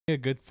A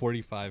good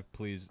 45,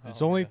 please.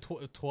 It's Oh my only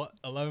God.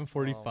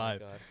 11:45. Oh my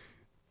God.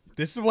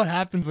 This is what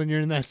happens when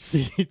you're in that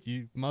seat,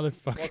 you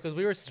motherfucker. Well, because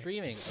we were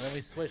streaming and then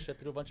we switched it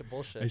through a bunch of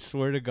bullshit. I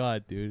swear to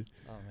God, dude.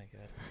 Oh my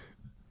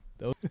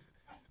God.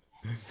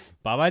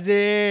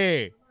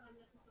 Babaji!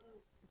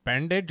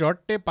 Pende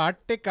jotte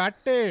patte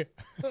katte.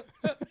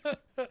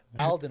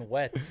 Wild and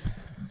wet.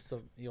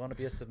 So you want to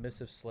be a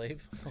submissive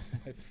slave? Oh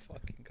my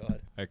fucking God.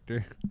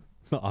 Hector,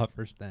 the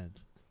offer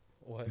stands.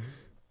 What?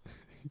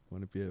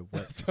 Want to be a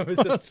wet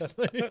Submissive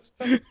slave.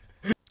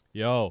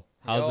 Yo,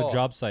 how's the Yo.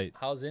 job site?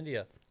 How's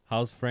India?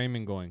 How's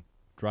framing going?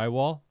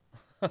 Drywall?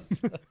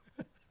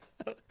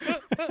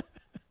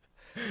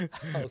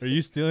 Are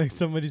you stealing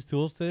somebody's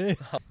tools today?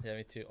 Yeah,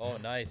 me too. Oh,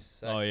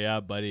 nice. Oh Sex. yeah,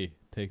 buddy.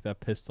 Take that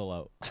pistol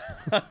out.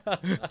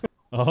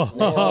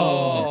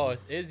 Oh,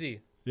 it's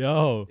Izzy.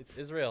 Yo, It's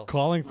Israel.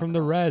 calling from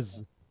the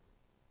res.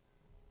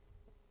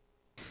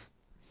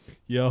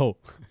 Yo,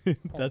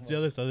 that's the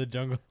other side of the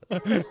jungle.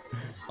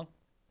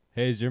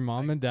 Hey, is your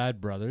mom and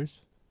dad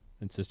brothers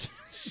and sisters?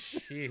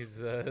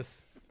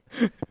 Jesus.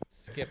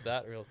 Skip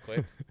that real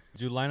quick.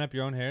 Did you line up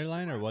your own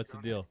hairline or what's the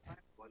deal?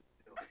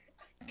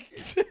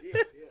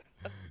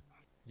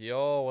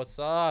 Yo, what's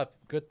up?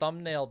 Good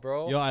thumbnail,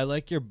 bro. Yo, I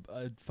like your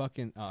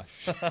fucking. Oh,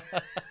 shit.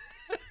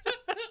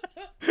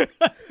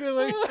 I feel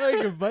like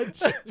a bunch.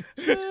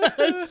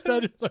 I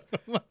started like a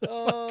motherfucker.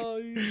 Oh,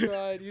 you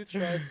tried. You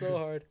tried so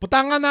hard.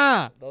 Putanga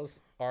na! Those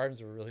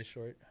arms were really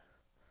short.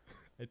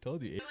 I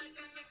told you.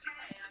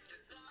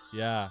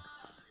 Yeah.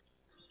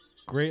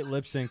 Great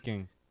lip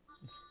syncing.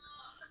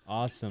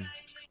 Awesome.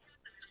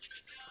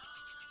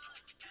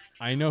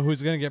 I know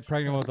who's gonna get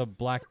pregnant with a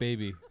black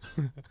baby.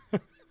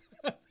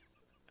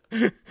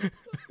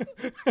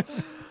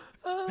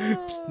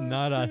 It's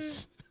not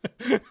us.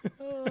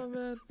 Oh,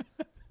 man.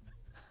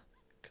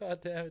 God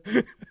damn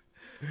it.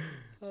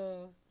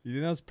 You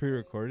think that was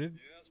pre-recorded?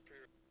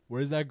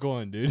 Where's that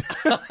going, dude?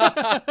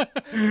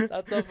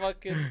 That's a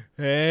fucking...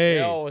 Hey,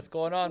 Yo, what's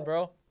going on,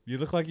 bro? you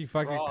look like you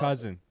fuck your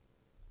cousin.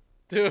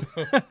 Dude.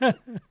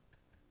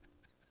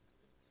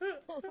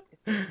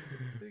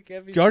 You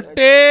can't be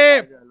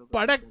Chotte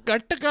padak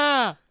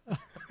katka.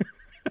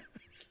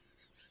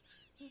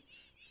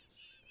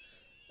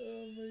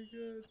 Oh my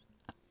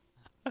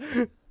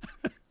God.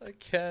 I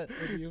can't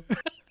with you.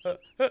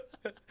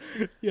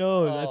 Yo,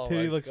 Oh that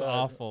titty my looks God.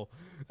 awful.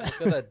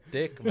 Look at that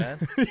dick, man.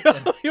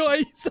 Yo, are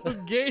you so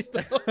gay?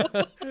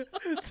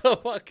 It's a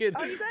fucking...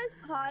 Are you guys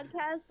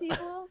podcast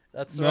people?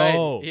 That's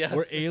No, right. Yes.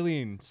 we're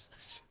aliens.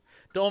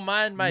 Don't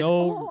mind my... No.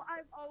 Oh,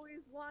 I've always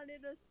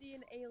wanted to see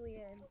an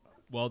alien.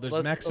 Well, there's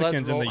Let's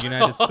Mexicans in the roll.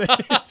 United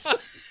States.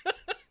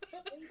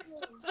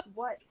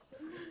 What?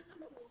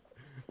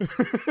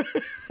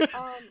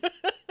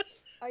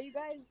 Are you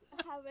guys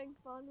having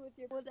fun with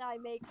your? Would I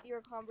make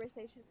your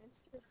conversation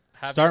interesting?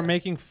 Have Start your-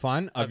 making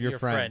fun of your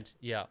friend.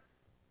 Yeah.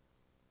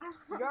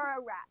 You're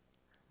a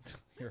rat.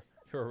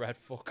 You're a rat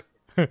fuck.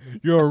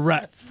 You're a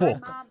rat My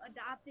fuck. mom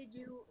adopted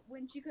you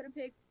when she could have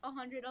picked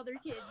 100 other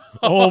kids.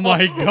 Oh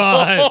my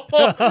god.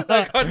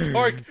 That got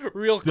torqued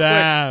real quick.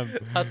 Damn.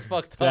 That's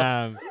fucked up.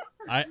 Damn.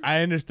 I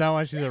understand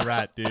why she's a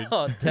rat, dude.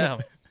 Oh,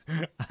 damn.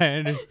 I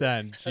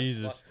understand.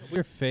 Jesus.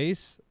 Your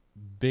face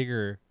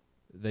bigger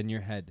than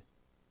your head.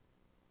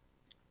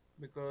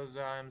 Because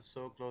I'm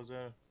so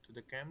closer to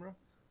the camera.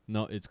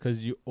 No, it's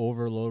because you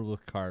overload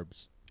with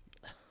carbs.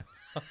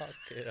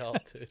 Okay, hell,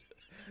 dude.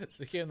 This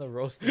became the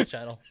roasting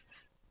channel.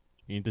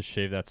 You need to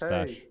shave that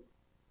stash. Hey.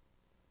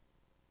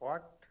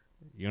 What?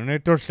 You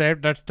need to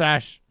shave that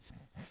stash.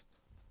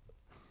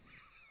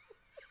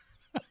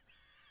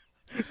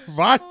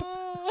 What?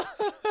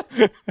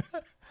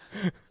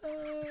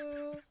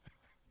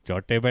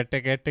 Chotte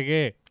bette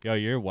kette. Yo,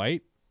 you're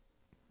white?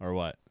 Or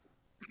what?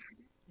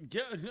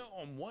 Yeah, no,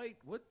 I'm white.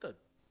 What the?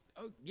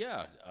 Oh,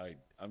 yeah.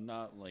 I'm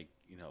not like,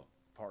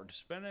 part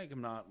Hispanic.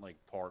 I'm not like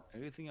part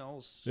anything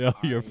else. Yo,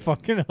 you're I am-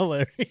 fucking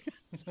hilarious.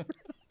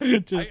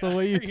 Just the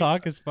way you I-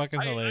 talk is fucking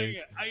I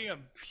hilarious.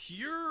 am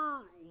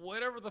pure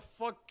whatever the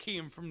fuck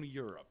came from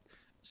Europe.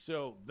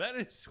 So that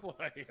is what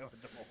I am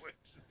at the moment.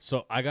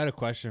 So I got a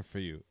question for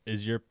you.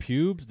 Is your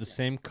pubes the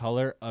same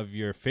color of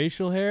your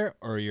facial hair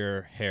or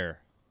your hair?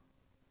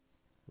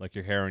 Like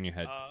your hair on your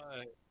head?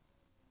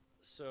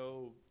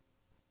 So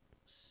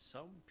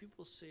some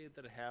people say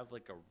that I have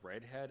like a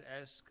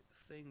redhead-esque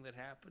thing that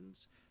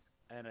happens,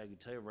 and I can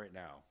tell you right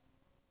now,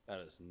 that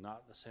is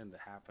not the same that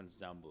happens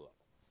down below.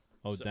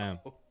 Oh, So- damn.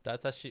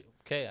 That's actually...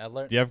 Okay, I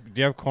learned... Do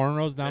you have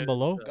cornrows down It is,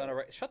 below?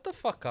 Shut the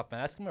fuck up,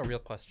 man. Ask him a real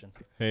question.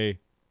 Hey,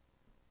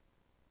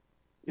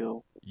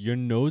 Yo, your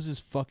nose is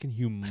fucking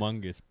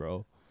humongous,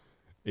 bro.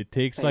 It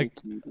takes like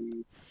thank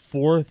you, dude.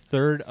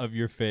 4/3 of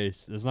your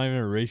face. There's not even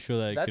a ratio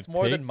that it That's could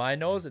more take. than my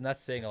nose, and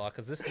that's saying a lot,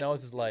 because this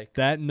nose is like...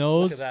 That Look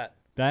nose. at that.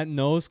 That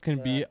nose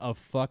can be Yeah. a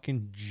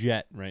fucking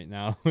jet right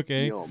now.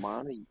 Okay. Yo, am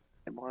I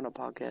on a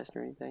podcast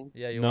or anything?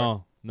 Yeah, you are.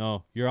 No,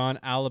 no. You're on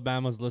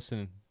Alabama's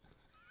listening.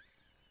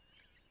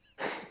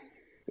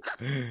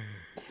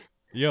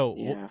 Yo,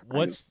 Yeah,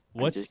 what's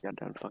I just got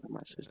done fucking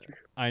my sister.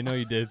 I know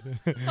you did.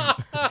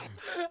 I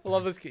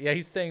love this kid. Yeah,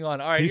 he's staying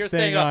on. All right, He's you're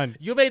staying staying on. on.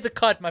 You made the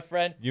cut, my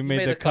friend. You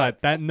made the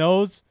cut. That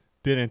nose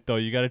didn't though.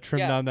 You got to trim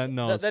Yeah, down that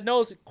nose. That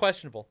nose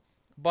questionable,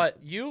 but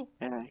you.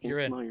 And I can You're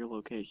in. smell your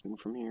location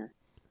from here.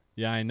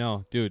 Yeah, I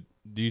know, dude.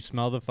 Do you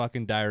smell the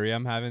fucking diarrhea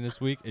I'm having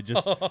this week? It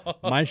just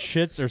my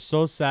shits are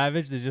so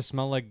savage. They just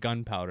smell like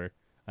gunpowder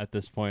at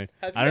this point.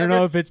 Have I you don't know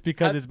ever- if it's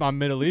because have- it's my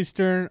Middle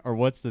Eastern or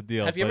what's the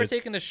deal. Have you but ever it's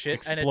taken a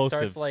shit and it explosives.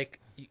 starts like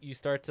you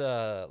start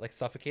like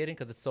suffocating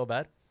because it's so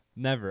bad?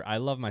 Never. I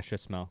love my shit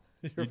smell.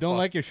 You're You don't fucked.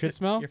 like your shit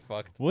smell? You're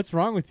fucked. What's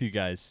wrong with you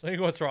guys? I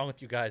think what's wrong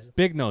with you guys?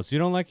 Big nose. You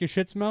don't like your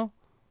shit smell?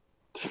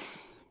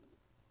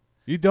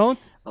 You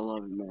don't? I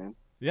love it, man.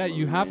 Yeah, Love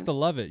you it, have man. to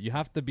love it. You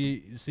have to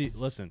be. See,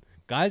 listen,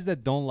 guys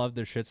that don't love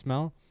their shit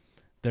smell,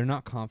 they're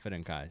not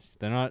confident guys.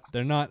 They're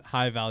not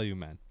high value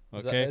men.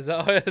 Okay, Is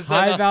that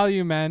high not-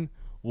 value men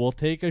will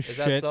take a that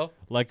shit so?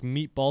 like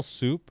meatball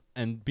soup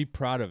and be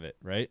proud of it,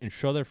 right? And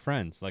show their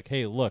friends, like,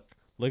 hey, look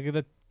at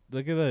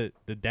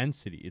the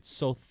density. It's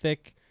so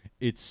thick.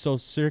 It's so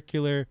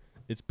circular.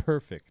 It's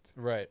perfect,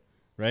 Right.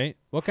 right?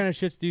 What kind of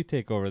shits do you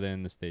take over there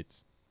in the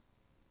States?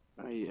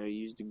 I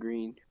use the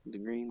green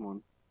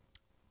one.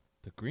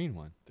 The green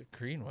one. The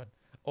green one.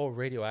 Oh,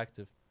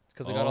 radioactive. It's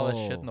because they got all that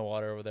shit Oh. in the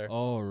water over there.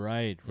 Oh,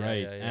 right, Yeah,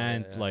 right. yeah, yeah,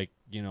 and yeah. like,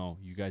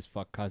 you guys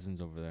fuck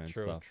cousins over there and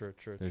True, stuff. true,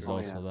 true, There's true. Oh,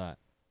 also yeah. that.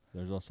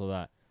 There's also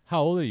that.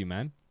 How old are you,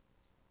 man?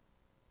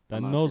 That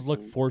I'm, nose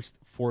look 15.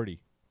 40.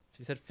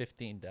 She said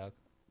 15, dog.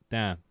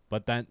 Damn.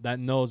 But that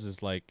nose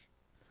is like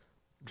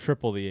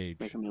triple the age.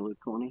 Making me look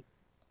 20.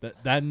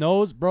 That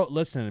nose, bro,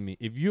 listen to me.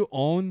 If you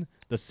own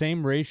the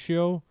same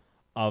ratio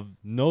of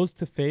nose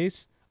to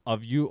face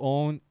of you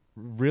own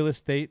real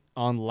estate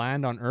on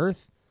land on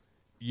earth,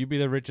 you'd be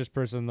the richest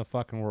person in the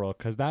fucking world.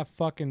 Cause that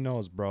fucking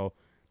nose, bro,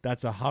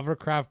 that's a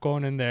hovercraft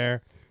going in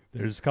there.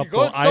 There's a You're couple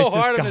going so ISIS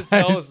hard on guys, his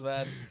nose,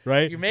 man.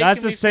 right? You're making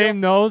That's the me same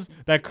nose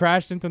that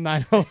crashed into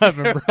 9/11,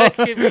 You're bro.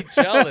 making me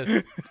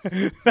jealous.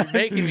 You're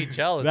making me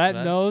jealous, That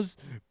man. nose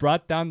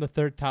brought down the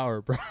third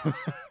tower, bro.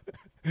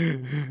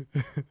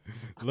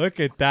 Look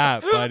at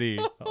that, buddy.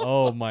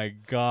 Oh my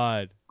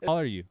god. How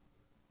old are you?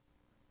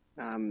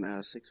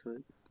 I'm 6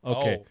 foot.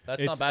 Okay. Oh,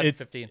 that's not bad for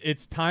 15.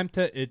 It's time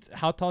to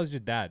how tall is your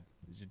dad?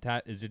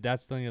 Is your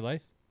dad still in your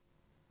life?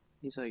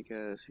 He's like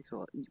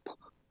 6'11".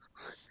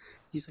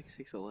 He's like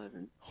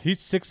 6'11". He's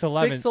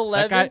 6'11". 6'11",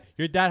 That guy,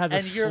 your dad has a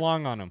and you're-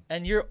 schlong on him.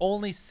 And you're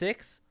only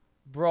 6?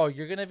 Bro,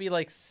 you're going to be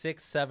like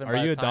 6, 7 Are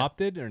by you the time.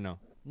 adopted or no?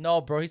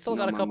 No, bro, he's still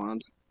No, got a my couple.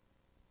 mom's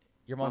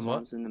Your my mom's what?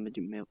 mom's in the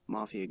midget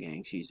mafia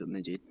gang. She's a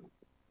midget.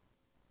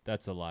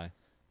 That's a lie.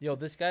 Yo,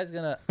 this guy's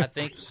going to I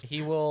think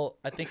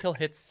he'll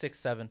hit 6,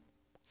 7.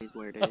 Is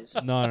where it is.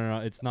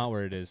 No. It's not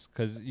where it is.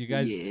 Because you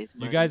guys Yeah, it's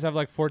you where guys it have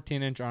like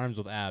 14-inch arms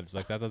with abs.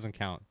 Like that doesn't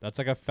count. That's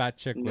like a fat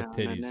chick is. with No,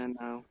 titties.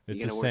 No. It's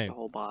You the gotta work same. the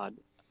whole bod.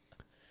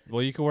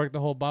 Well, you can work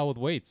the whole body with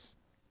weights.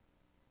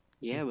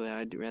 Yeah, but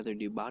I'd rather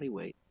do body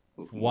weight.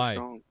 More Why?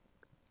 strong.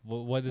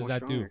 What does More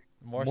that do? stronger.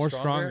 More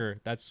stronger.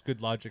 That's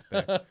good logic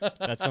there.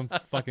 That's some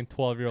fucking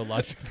 12-year-old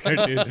logic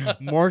there, dude.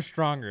 More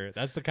stronger.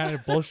 That's the kind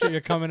of bullshit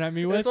you're coming at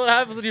me with. That's what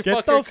happens when you Get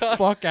fuck the your cousin.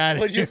 fuck out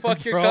of When here, you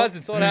fuck your bro. cousin,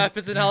 that's what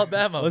happens in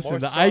Alabama. Listen, More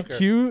the stronger.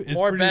 IQ is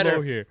More pretty better.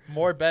 low here.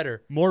 More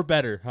better. More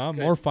better, huh?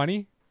 Good. More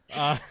funny?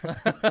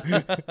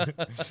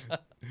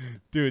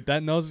 Dude,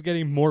 that nose is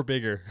getting more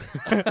bigger.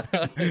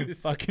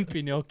 Fucking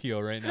Pinocchio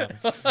right now.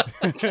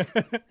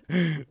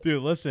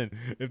 Dude, listen.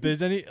 If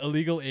there's any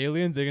illegal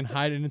aliens, they can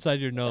hide it inside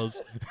your nose.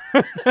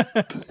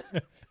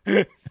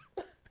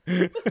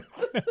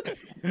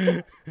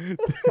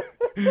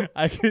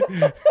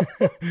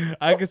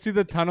 I can see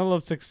the tunnel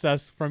of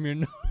success from your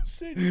nose.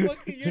 Dude,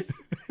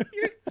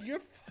 you're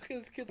fucking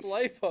this kid's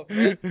life up,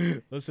 man.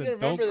 Listen, gonna remember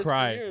don't this for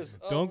cry. years.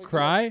 Oh Don't my God.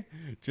 cry.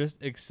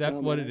 Just accept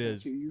No, what man, it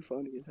is. You're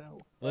funny as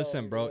hell.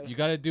 Listen, my bro, God. you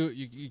gotta do.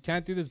 You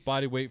can't do this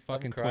body weight I'm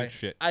fucking crying. twitch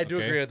shit. I do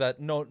okay? agree with that.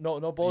 No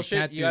bullshit.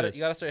 can't You do gotta this.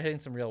 you gotta start hitting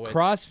some real weights.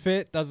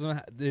 CrossFit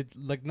doesn't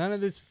like none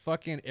of this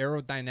fucking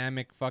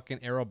aerodynamic, fucking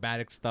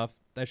aerobatic stuff.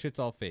 That shit's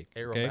all fake.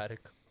 Okay? Aerobatic.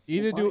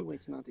 Either Body do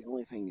weight's not the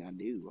only thing I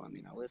do. I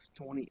mean, I lift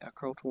 20, I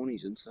curl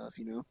 20s and stuff,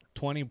 you know.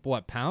 20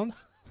 what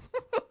pounds,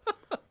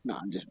 No,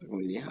 I'm just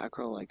with you. I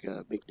curl like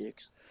big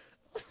dicks.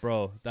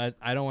 bro? That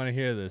I don't want to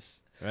hear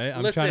this. Right?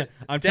 I'm Listen,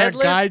 trying to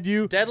deadlift- guide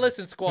you. Deadlifts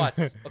and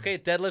squats. Okay,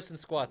 deadlifts and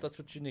squats. That's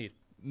what you need.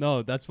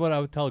 No, that's what I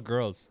would tell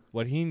girls.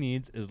 What he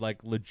needs is like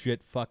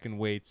legit fucking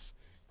weights.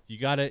 You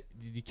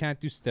can't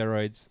do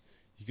steroids.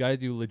 You gotta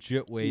do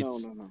legit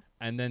weights. No.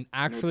 And then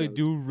actually drugs.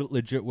 do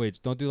legit weights.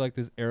 Don't do like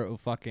this aero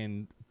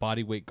fucking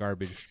body weight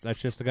garbage. That's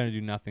just gonna do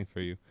nothing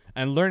for you.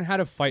 And learn how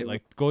to fight.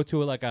 Like go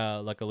to like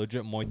a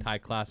legit Muay Thai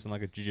class and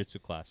like a jiu-jitsu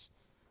class.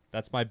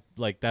 That's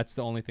that's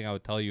the only thing I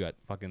would tell you at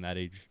fucking that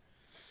age.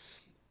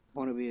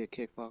 Want to be a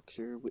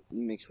kickboxer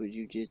mixed with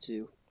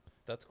jujitsu.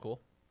 That's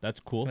cool. That's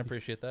cool. I can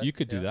appreciate that. You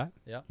could do Yeah. that.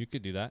 Yeah. You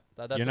could do that.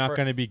 That's You're the not fir-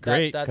 gonna be that-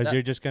 great that- because that-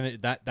 you're just gonna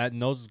that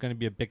nose is gonna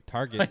be a big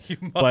target. You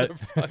but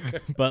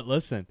motherfucker. but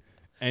listen,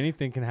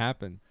 anything can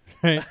happen.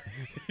 Right?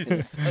 You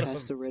son of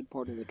That's a- the red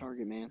part of the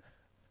target, man.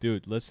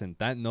 Dude, listen,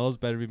 that nose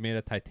better be made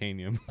of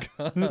titanium.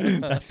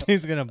 That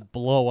thing's gonna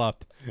blow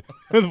up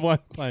with one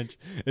punch.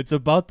 It's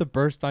about to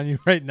burst on you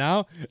right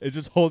now. It's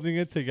just holding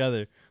it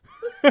together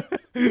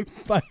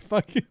by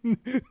fucking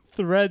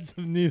threads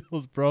of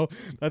needles, bro.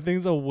 That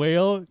thing's a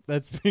whale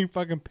that's being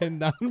fucking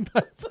pinned down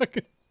by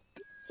fucking.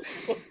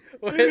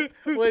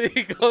 When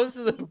he goes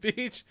to the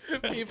beach,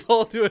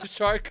 people do a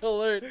shark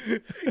alert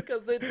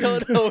because they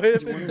don't know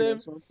if You it's wanna know him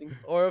something?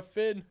 or a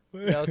fin.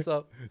 Yeah, what's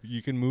up?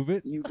 You can move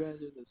it. You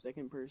guys are the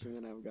second person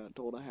that I've got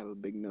told I have a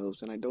big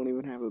nose, and I don't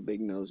even have a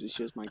big nose. It's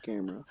just my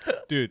camera.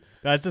 Dude,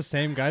 that's the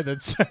same guy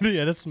that said he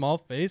had a small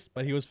face,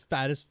 but he was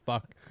fat as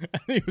fuck.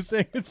 And he was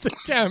saying it's the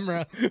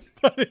camera,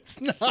 but it's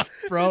not,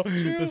 bro.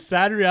 The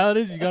sad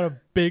reality is you got a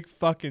big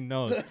fucking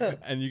nose,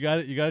 and you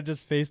gotta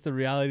just face the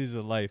realities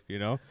of life. You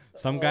know,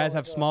 some guys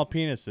have small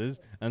penises,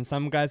 and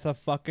some guys have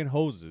fucking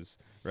hoses.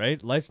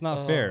 Right? Life's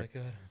not fair. Oh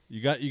my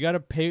god.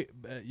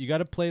 You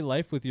gotta play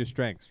life with your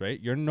strengths, right?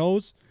 Your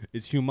nose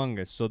is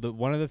humongous, so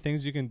one of the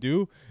things you can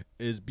do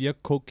is be a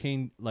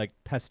cocaine like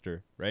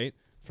tester, right,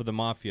 for the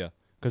mafia.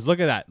 Cause look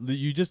at that,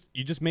 you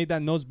just made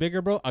that nose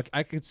bigger, bro.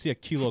 I could see a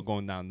kilo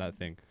going down that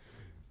thing,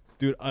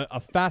 dude. A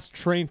fast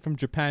train from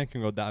Japan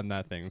can go down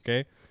that thing,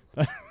 okay?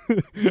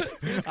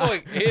 He's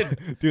going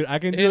in. Dude, I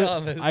can In do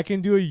on this. I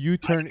can do a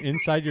U-turn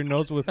inside your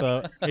nose with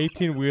a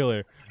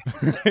 18-wheeler.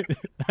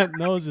 That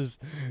nose is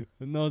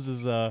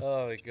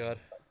Oh my god.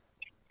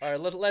 All right,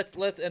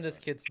 let's end this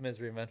kid's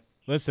misery, man.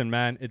 Listen,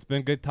 man, it's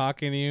been good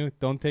talking to you.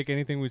 Don't take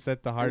anything we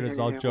said to heart. It's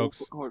all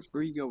jokes. Hold,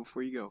 before you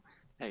go.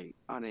 Hey,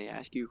 I want to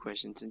ask you a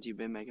question since you've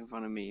been making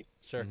fun of me.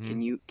 Sure.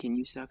 Mhm. Can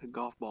you suck a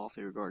golf ball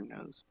through a garden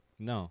hose?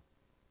 No.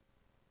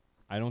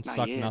 I don't Not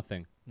suck yet.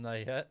 nothing.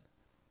 Not yet.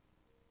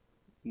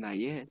 Not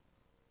yet.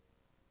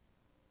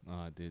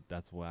 Oh, dude,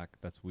 that's whack.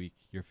 That's weak.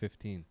 You're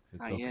 15.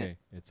 It's Not okay. yet.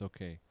 It's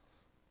okay.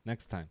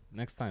 Next time.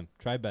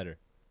 Try better.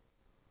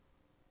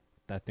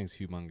 That thing's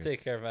humongous.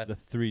 Take care, man. It's a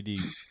 3D.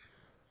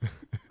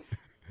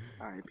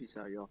 All right, peace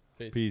out, y'all.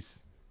 Peace. Peace.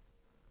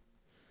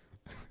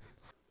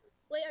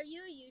 Wait, are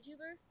you a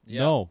YouTuber?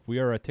 Yeah. No, we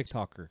are a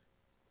TikToker.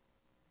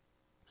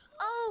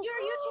 Oh, you're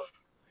a YouTuber.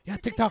 Yeah,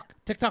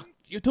 TikTok,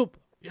 YouTube.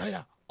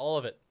 Yeah. All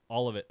of it.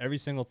 All of it. Every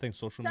single thing.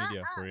 Social Shut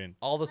media. up. We're in.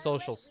 All the By way,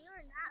 socials.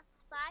 You're not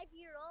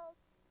 5-year-old,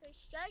 so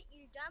shut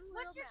your dumb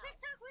little mouth.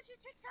 What's your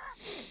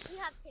TikTok? We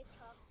have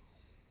TikTok.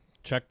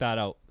 Check that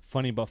out.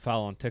 Funny but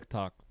foul on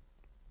TikTok.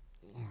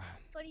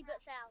 Funny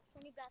but foul.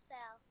 Funny but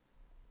foul.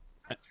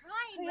 I'm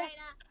trying right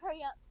now.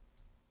 Hurry up.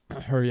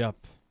 Hurry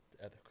up.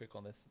 Add a quick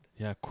on this.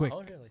 Yeah, quick. How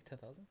much? Like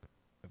 10,000?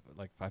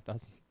 Like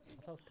 5,000.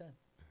 I thought it was 10.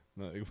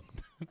 No,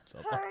 it's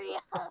up. Hurry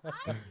up.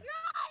 I'm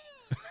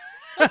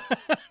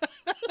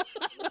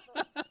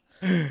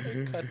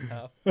Cut in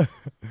half. What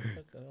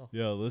the hell?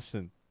 Yo,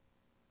 listen.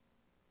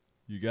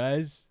 You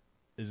guys,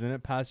 isn't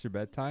it past your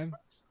bedtime?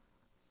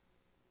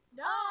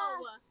 No.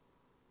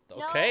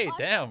 Okay, No,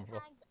 damn. our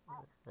bedtime's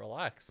up.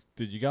 Relax.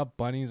 Dude, you got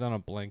bunnies on a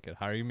blanket.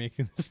 How are you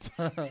making this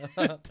time? It's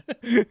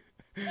a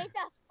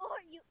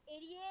fort, you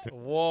idiot.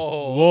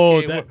 Whoa. Whoa,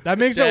 okay, that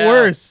makes it damn.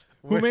 worse.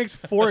 Who We're- makes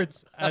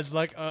forts as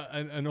like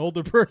an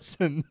older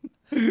person?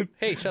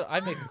 Hey, shut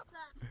up.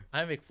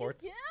 I make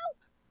forts. You?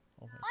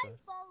 Oh my god.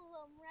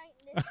 Unfollow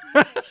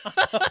them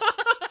right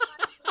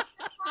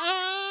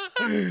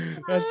now.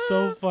 That's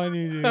so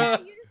funny, dude. Yeah,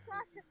 you just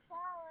lost a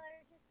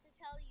follower just to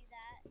tell you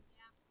that.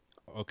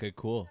 Yeah. Okay,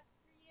 cool. Sucks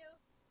for you.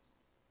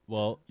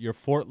 Well, your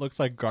fort looks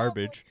like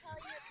garbage.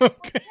 We'll tell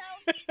Okay.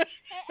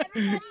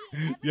 hey,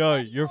 everybody, Yo,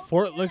 everybody your over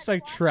fort there looks that's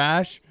like watching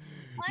trash.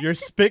 this, Your watch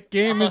the spit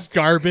game is TikTok.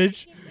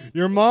 garbage.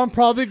 Your mom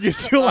probably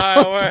gives you a Alright,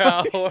 lot we're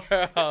out.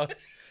 We're out.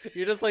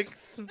 You're just like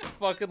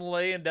fucking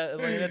laying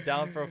it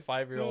down for a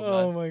 5-year-old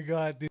Oh man. my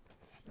god, dude.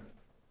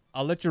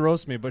 I'll let you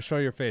roast me, but show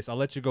your face. I'll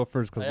let you go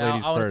first because Yeah,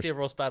 ladies I want to first. see a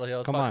roast battle here.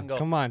 Let's Come fucking on, go.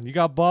 come on. You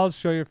got balls?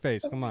 Show your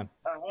face. Come on.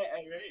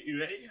 Hey, you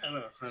ready? Hold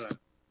on.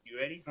 You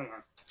ready? Hold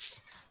on.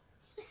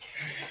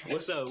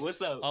 What's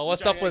up? Oh,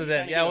 what's up with it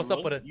then? Yeah, what's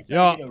up with it?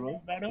 Yo. You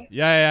roast battle?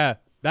 Yeah.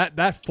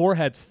 That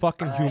forehead's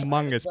fucking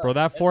humongous, bro.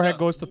 That forehead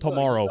goes to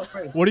tomorrow.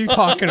 What are you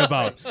talking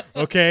about?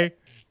 Okay?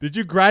 Did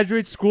you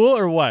graduate school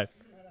or what?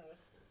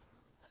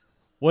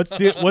 What's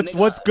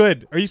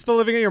good? Are you still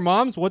living at your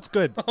mom's? What's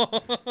good?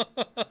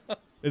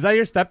 Is that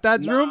your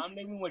stepdad's room? I'm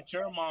living with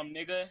your mom,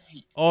 nigga.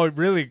 Oh,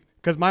 really?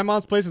 Because my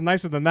mom's place is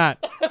nicer than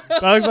that.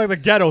 That looks like the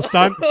ghetto,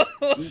 son.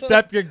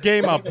 Step your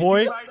game up,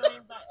 boy.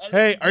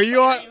 Hey, are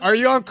you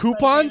on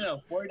coupons?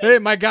 Hey,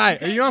 my guy,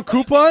 are you on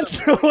coupons?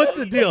 What's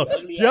the deal?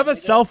 Do you have a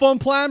cell phone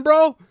plan,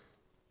 bro?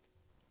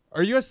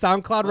 Are you a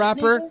SoundCloud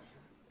rapper?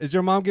 Is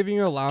your mom giving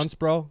you allowance,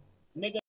 bro? Nigga,